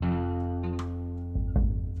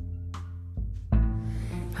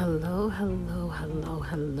Hello, hello, hello,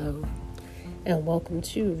 hello, and welcome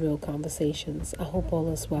to Real Conversations. I hope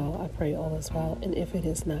all is well. I pray all is well, and if it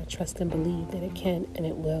is not, trust and believe that it can and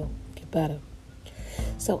it will get better.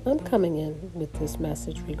 So I'm coming in with this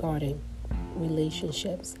message regarding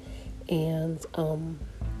relationships, and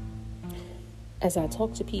as I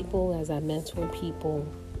talk to people, as I mentor people,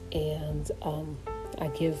 and I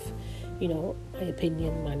give, my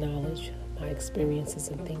opinion, my knowledge, my experiences,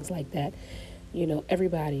 and things like that.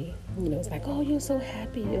 Everybody, is like, oh, you're so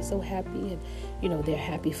happy. And, they're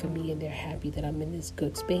happy for me and they're happy that I'm in this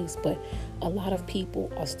good space. But a lot of people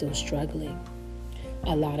are still struggling.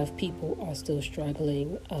 A lot of people are still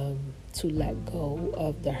struggling to let go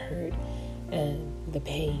of the hurt and the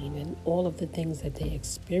pain and all of the things that they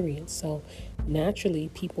experience. So naturally,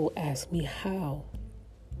 people ask me how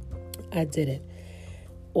I did it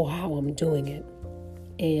or how I'm doing it.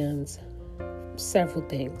 And several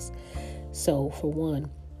things. So for one,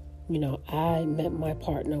 I met my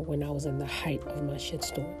partner when I was in the height of my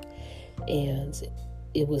shitstorm. And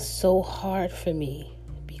it was so hard for me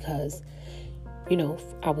because,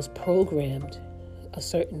 I was programmed a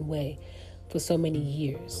certain way for so many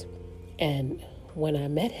years. And when I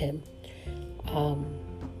met him, I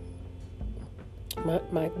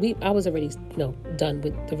was already, done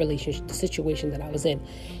with the relationship, the situation that I was in.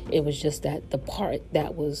 It was just that the part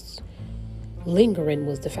that was lingering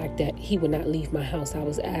was the fact that he would not leave my house. I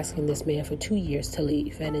was asking this man for 2 years to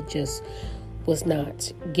leave, and it just was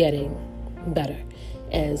not getting better.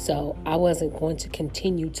 And so I wasn't going to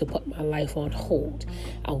continue to put my life on hold.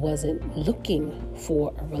 I wasn't looking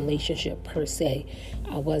for a relationship per se.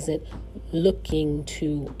 I wasn't looking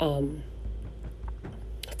to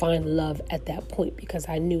find love at that point because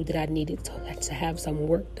I knew that I needed to have some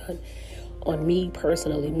work done on me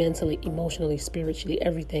personally, mentally, emotionally, spiritually,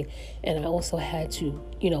 everything. And I also had to,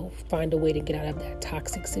 find a way to get out of that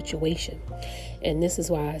toxic situation. And this is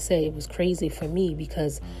why I say it was crazy for me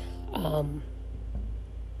because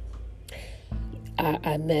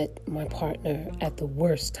I met my partner at the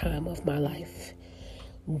worst time of my life.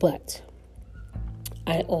 But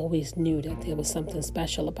I always knew that there was something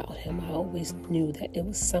special about him. I always knew that it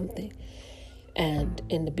was something. And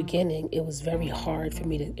in the beginning, it was very hard for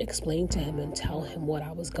me to explain to him and tell him what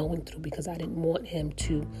I was going through because I didn't want him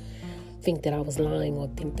to think that I was lying or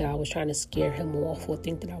think that I was trying to scare him off or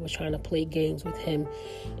think that I was trying to play games with him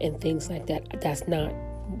and things like that.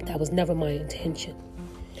 That was never my intention.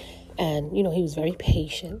 And, he was very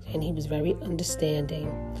patient and he was very understanding.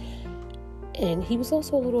 And he was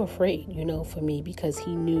also a little afraid, for me because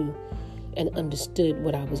he knew and understood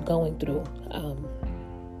what I was going through.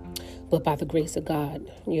 But by the grace of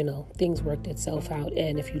God, things worked itself out.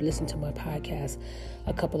 And if you listen to my podcast,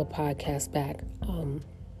 a couple of podcasts back,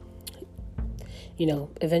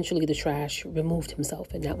 eventually the trash removed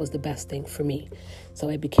himself. And that was the best thing for me. So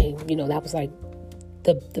it became, that was like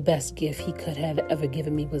the best gift he could have ever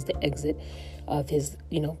given me was the exit of his,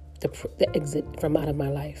 the exit from out of my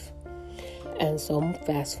life. And so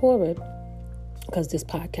fast forward, because this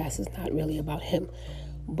podcast is not really about him,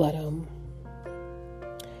 but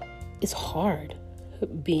it's hard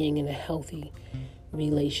being in a healthy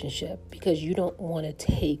relationship because you don't want to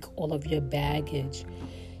take all of your baggage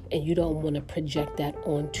and you don't want to project that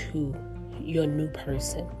onto your new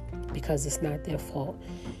person because it's not their fault.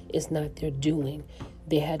 It's not their doing.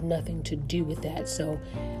 They had nothing to do with that. So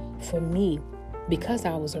for me, because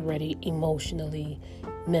I was already emotionally,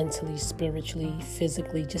 mentally, spiritually,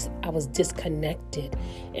 physically, I was disconnected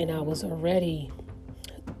and I was already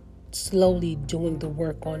slowly doing the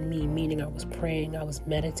work on me, meaning I was praying, I was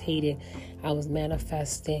meditating, I was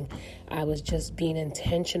manifesting, I was just being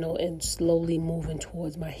intentional and slowly moving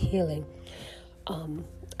towards my healing.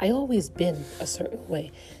 I always been a certain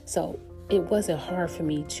way, so it wasn't hard for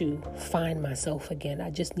me to find myself again. I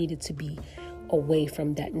just needed to be away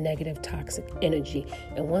from that negative, toxic energy.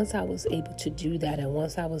 And once I was able to do that, and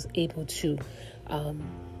once I was able to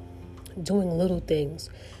doing little things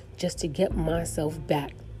just to get myself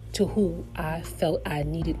back to who I felt I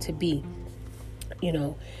needed to be,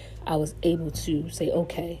 I was able to say,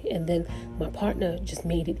 okay. And then my partner just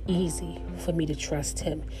made it easy for me to trust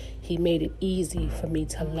him. He made it easy for me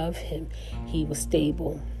to love him. He was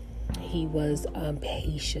stable. He was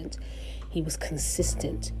patient. He was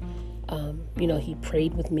consistent. He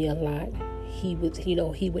prayed with me a lot. He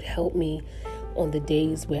would help me on the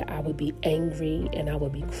days where I would be angry and I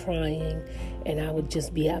would be crying and I would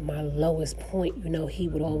just be at my lowest point. He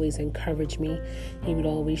would always encourage me. He would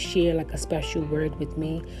always share like a special word with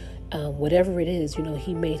me. Whatever it is,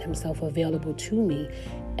 he made himself available to me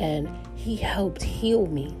and he helped heal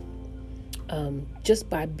me just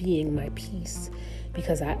by being my peace,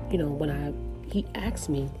 because he asked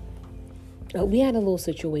me, we had a little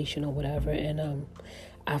situation or whatever, and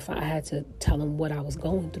I had to tell him what I was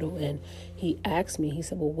going through, and he asked me, he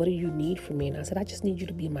said, well, what do you need from me? And I said, I just need you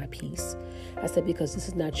to be my peace. I said, because this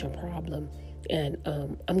is not your problem, and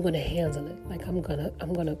I'm going to handle it. Like, I'm going to,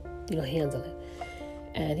 handle it.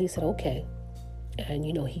 And he said, okay. And,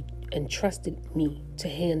 he entrusted me to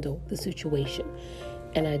handle the situation.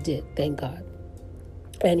 And I did, thank God.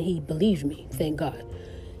 And he believed me, thank God.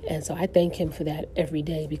 And so I thank him for that every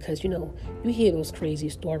day, because, you hear those crazy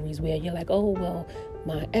stories where you're like, oh, well,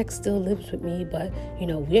 my ex still lives with me, but,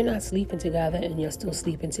 we're not sleeping together and you're still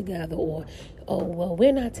sleeping together. Or, oh, well,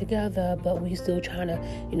 we're not together, but we still trying to,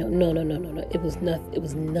 no. It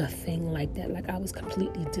was nothing like that. Like, I was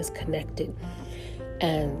completely disconnected.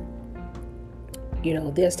 And,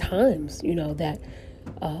 there's times, that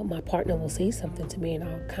my partner will say something to me, and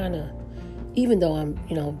I'll kind of, even though I'm,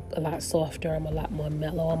 a lot softer, I'm a lot more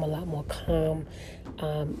mellow, I'm a lot more calm,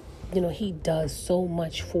 he does so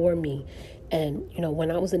much for me. And,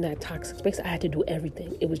 when I was in that toxic space, I had to do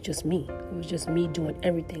everything. It was just me. It was just me doing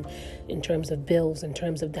everything in terms of bills, in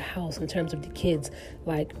terms of the house, in terms of the kids.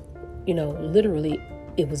 Like, literally,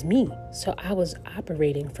 it was me. So I was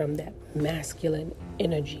operating from that masculine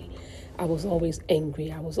energy. I was always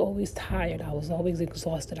angry. I was always tired. I was always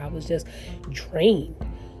exhausted. I was just drained,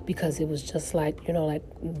 because it was just like,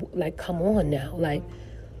 like, come on now.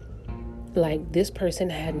 Like this person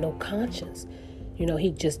had no conscience.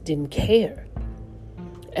 He just didn't care.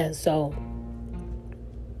 And so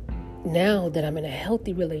now that I'm in a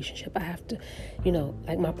healthy relationship, I have to,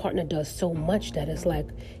 like, my partner does so much that it's like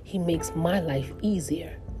he makes my life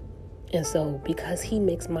easier. And so because he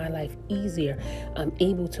makes my life easier, I'm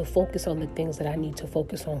able to focus on the things that I need to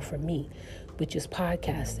focus on for me, which is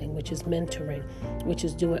podcasting, which is mentoring, which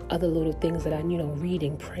is doing other little things that I,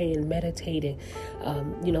 reading, praying, meditating,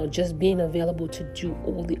 just being available to do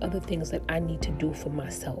all the other things that I need to do for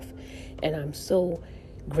myself. And I'm so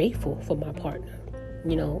grateful for my partner,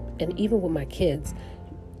 and even with my kids,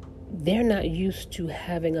 they're not used to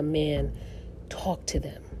having a man talk to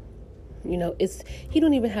them. He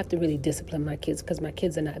don't even have to really discipline my kids, because my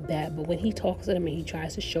kids are not bad. But when he talks to them and he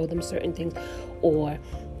tries to show them certain things, or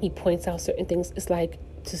he points out certain things, it's like,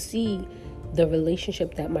 to see the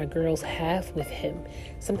relationship that my girls have with him.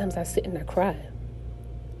 Sometimes I sit and I cry.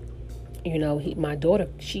 My daughter,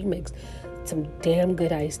 she makes some damn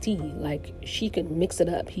good iced tea. Like, she can mix it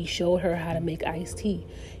up. He showed her how to make iced tea.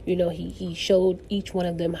 He showed each one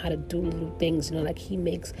of them how to do little things, like he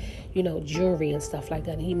makes, jewelry and stuff like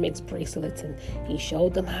that. And he makes bracelets, and he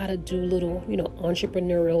showed them how to do little,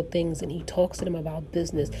 entrepreneurial things. And he talks to them about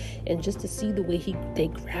business, and just to see the way they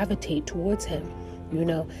gravitate towards him,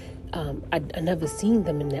 I never seen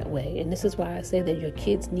them in that way. And this is why I say that your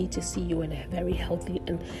kids need to see you in a very healthy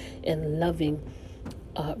and loving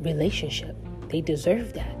relationship. They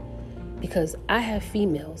deserve that, because I have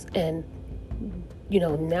females, and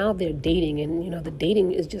now they're dating, and the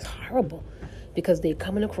dating is just horrible, because they're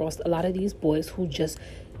coming across a lot of these boys who just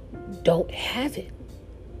don't have it.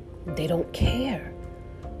 They don't care.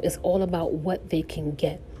 It's all about what they can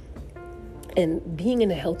get. And being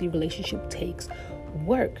in a healthy relationship takes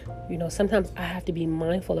work. Sometimes I have to be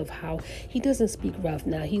mindful of how he doesn't speak rough.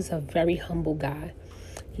 Now, he's a very humble guy.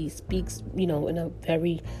 He speaks, in a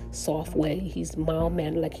very soft way. He's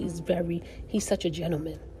mild-mannered, like he's such a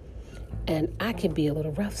gentleman. And I can be a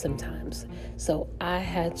little rough sometimes. So I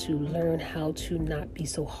had to learn how to not be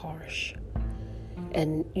so harsh.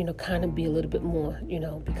 And, kind of be a little bit more,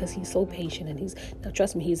 because he's so patient, and now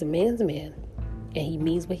trust me, he's a man's man. And he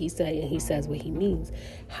means what he says, and he says what he means.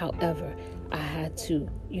 However, I had to,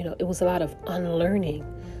 it was a lot of unlearning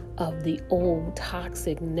of the old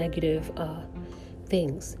toxic, negative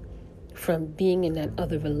things from being in that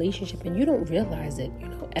other relationship. And you don't realize it,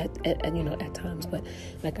 at times. But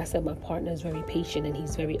like I said, my partner is very patient, and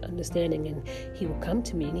he's very understanding. And he would come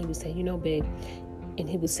to me and he would say, babe, and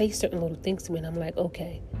he would say certain little things to me. And I'm like,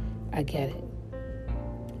 okay, I get it.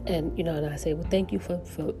 And, and I say, well, thank you for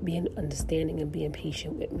being understanding and being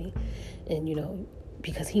patient with me. And,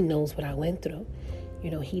 because he knows what I went through.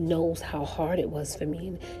 He knows how hard it was for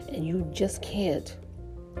me. And you just can't,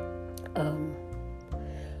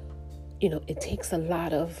 it takes a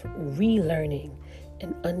lot of relearning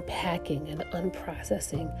and unpacking and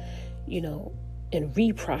unprocessing, and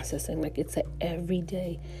reprocessing. Like, it's an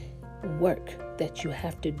everyday work that you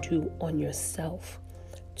have to do on yourself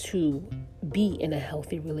to be in a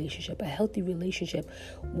healthy relationship. A healthy relationship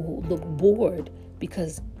will look bored,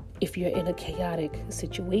 because if you're in a chaotic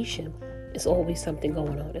situation, It's always something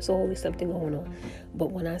going on. It's always something going on.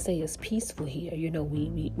 But when I say it's peaceful here,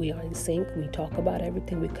 we are in sync. We talk about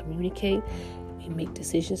everything. We communicate. We make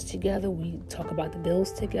decisions together. We talk about the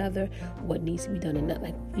bills together, what needs to be done, and not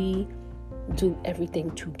like we do everything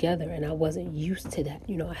together. And I wasn't used to that.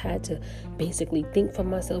 I had to basically think for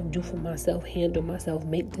myself, do for myself, handle myself,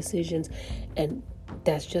 make decisions, and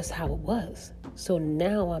that's just how it was. So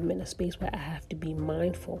now I'm in a space where I have to be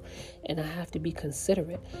mindful and I have to be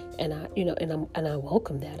considerate, and I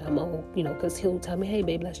welcome that. I'm all, because he'll tell me, hey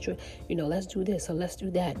babe, let's do this or let's do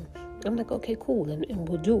that. I'm like, okay, cool, and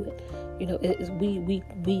we'll do it.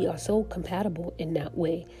 We are so compatible in that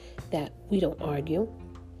way that we don't argue.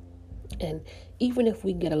 And even if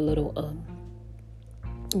we get a little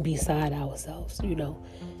beside ourselves,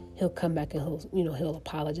 he'll come back and he'll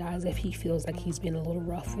apologize if he feels like he's been a little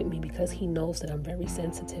rough with me, because he knows that I'm very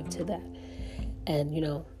sensitive to that. And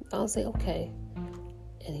I'll say okay,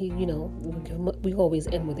 and he we always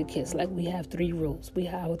end with a kiss. Like, we have 3 rules. We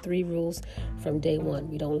have our 3 rules from day one.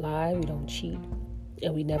 We don't lie, we don't cheat,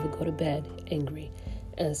 and we never go to bed angry.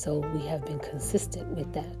 And so we have been consistent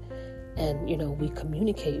with that. And, we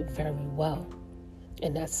communicate very well.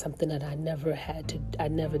 And that's something that I never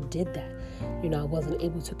did that. I wasn't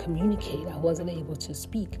able to communicate. I wasn't able to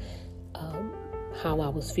speak how I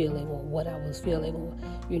was feeling or what I was feeling.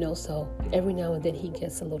 Or, so every now and then he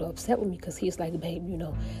gets a little upset with me, because he's like, babe,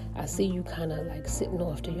 I see you kind of like sitting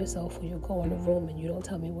off to yourself, or you go in the room and you don't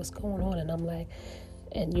tell me what's going on. And I'm like,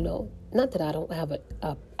 and not that I don't have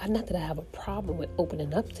not that I have a problem with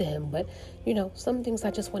opening up to him, but some things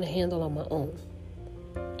I just want to handle on my own.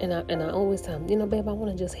 And I always tell him, babe, I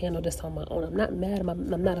want to just handle this on my own. I'm not mad.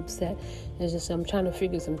 I'm not upset. It's just I'm trying to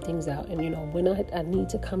figure some things out. And when I need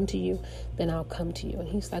to come to you, then I'll come to you. And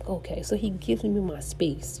he's like, okay. So he gives me my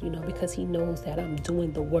space, because he knows that I'm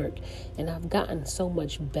doing the work. And I've gotten so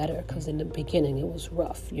much better, because in the beginning it was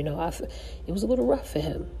rough. It was a little rough for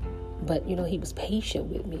him. But, he was patient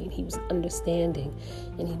with me, and he was understanding,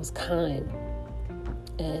 and he was kind.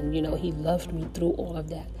 And, he loved me through all of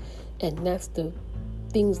that. And that's the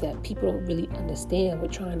things that people don't really understand. We're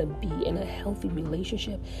trying to be in a healthy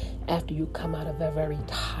relationship after you come out of a very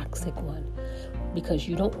toxic one, because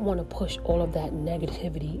you don't want to push all of that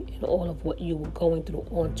negativity and all of what you were going through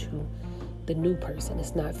onto the new person.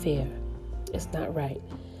 It's not fair. It's not right.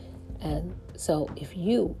 And so if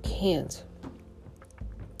you can't,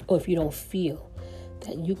 or if you don't feel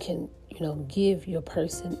that you can, give your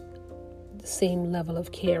person the same level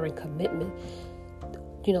of care and commitment,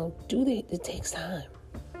 it takes time.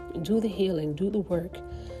 Do the healing, do the work.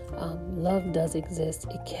 Love does exist.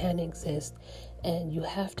 It can exist. And you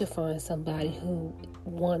have to find somebody who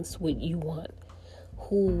wants what you want,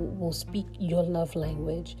 who will speak your love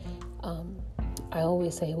language. I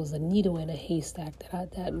always say it was a needle in a haystack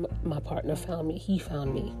that my partner found me. He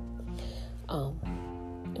found me.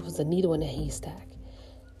 It was a needle in a haystack.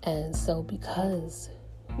 And so because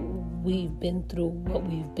we've been through what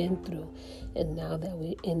we've been through, and now that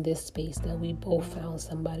we're in this space, that we both found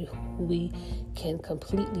somebody who we can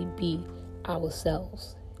completely be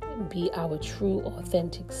ourselves, be our true,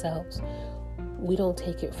 authentic selves, we don't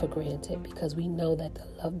take it for granted, because we know that the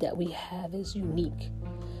love that we have is unique.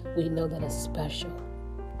 We know that it's special.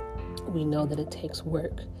 We know that it takes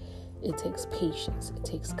work. It takes patience. It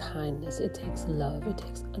takes kindness. It takes love. It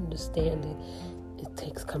takes understanding. It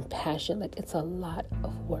takes compassion. Like, it's a lot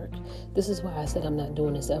of work. This is why I said I'm not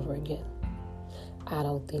doing this ever again. I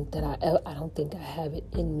don't think I have it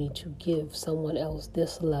in me to give someone else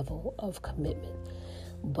this level of commitment.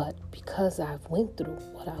 But because I've went through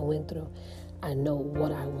what I went through, I know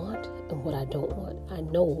what I want and what I don't want. I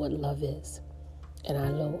know what love is, and I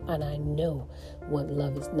know what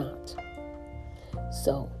love is not.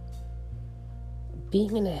 So,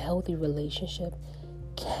 being in a healthy relationship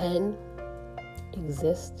can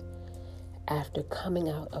exist after coming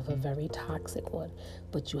out of a very toxic one,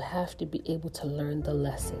 but you have to be able to learn the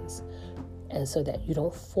lessons, and so that you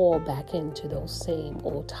don't fall back into those same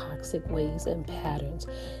old toxic ways and patterns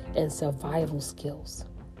and survival skills.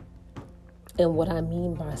 And what I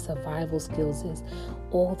mean by survival skills is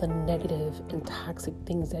all the negative and toxic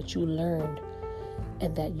things that you learned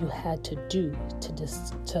and that you had to do to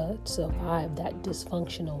survive that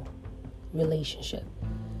dysfunctional relationship.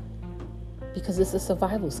 Because it's a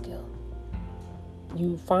survival skill.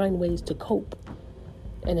 You find ways to cope.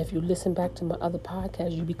 And if you listen back to my other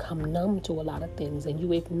podcasts, you become numb to a lot of things, and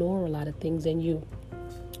you ignore a lot of things, and you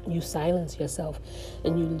You silence yourself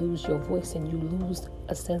and you lose your voice and you lose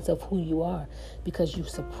a sense of who you are because you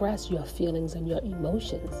suppress your feelings and your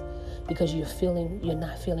emotions because you're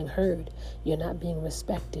not feeling heard. You're not being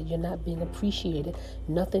respected. You're not being appreciated.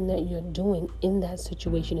 Nothing that you're doing in that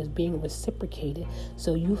situation is being reciprocated.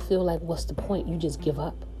 So you feel like, what's the point? You just give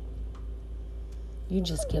up. You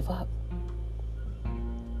just give up.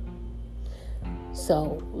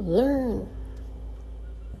 So learn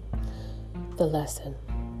the lesson.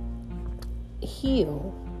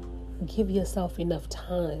 Heal. Give yourself enough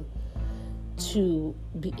time to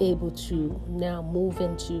be able to now move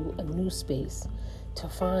into a new space, to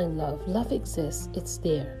find love. Love exists. It's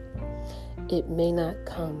there. It may not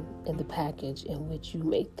come in the package in which you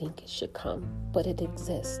may think it should come, but it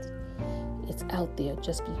exists. It's out there.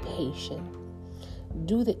 Just be patient.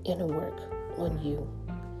 Do the inner work on you.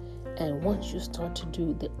 And once you start to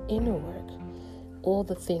do the inner work, all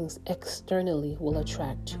the things externally will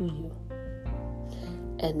attract to you.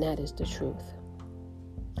 And that is the truth.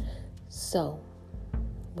 So,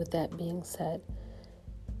 with that being said,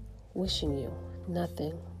 wishing you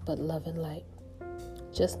nothing but love and light.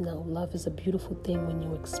 Just know love is a beautiful thing when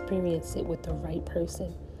you experience it with the right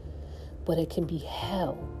person, but it can be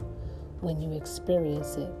hell when you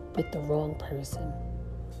experience it with the wrong person.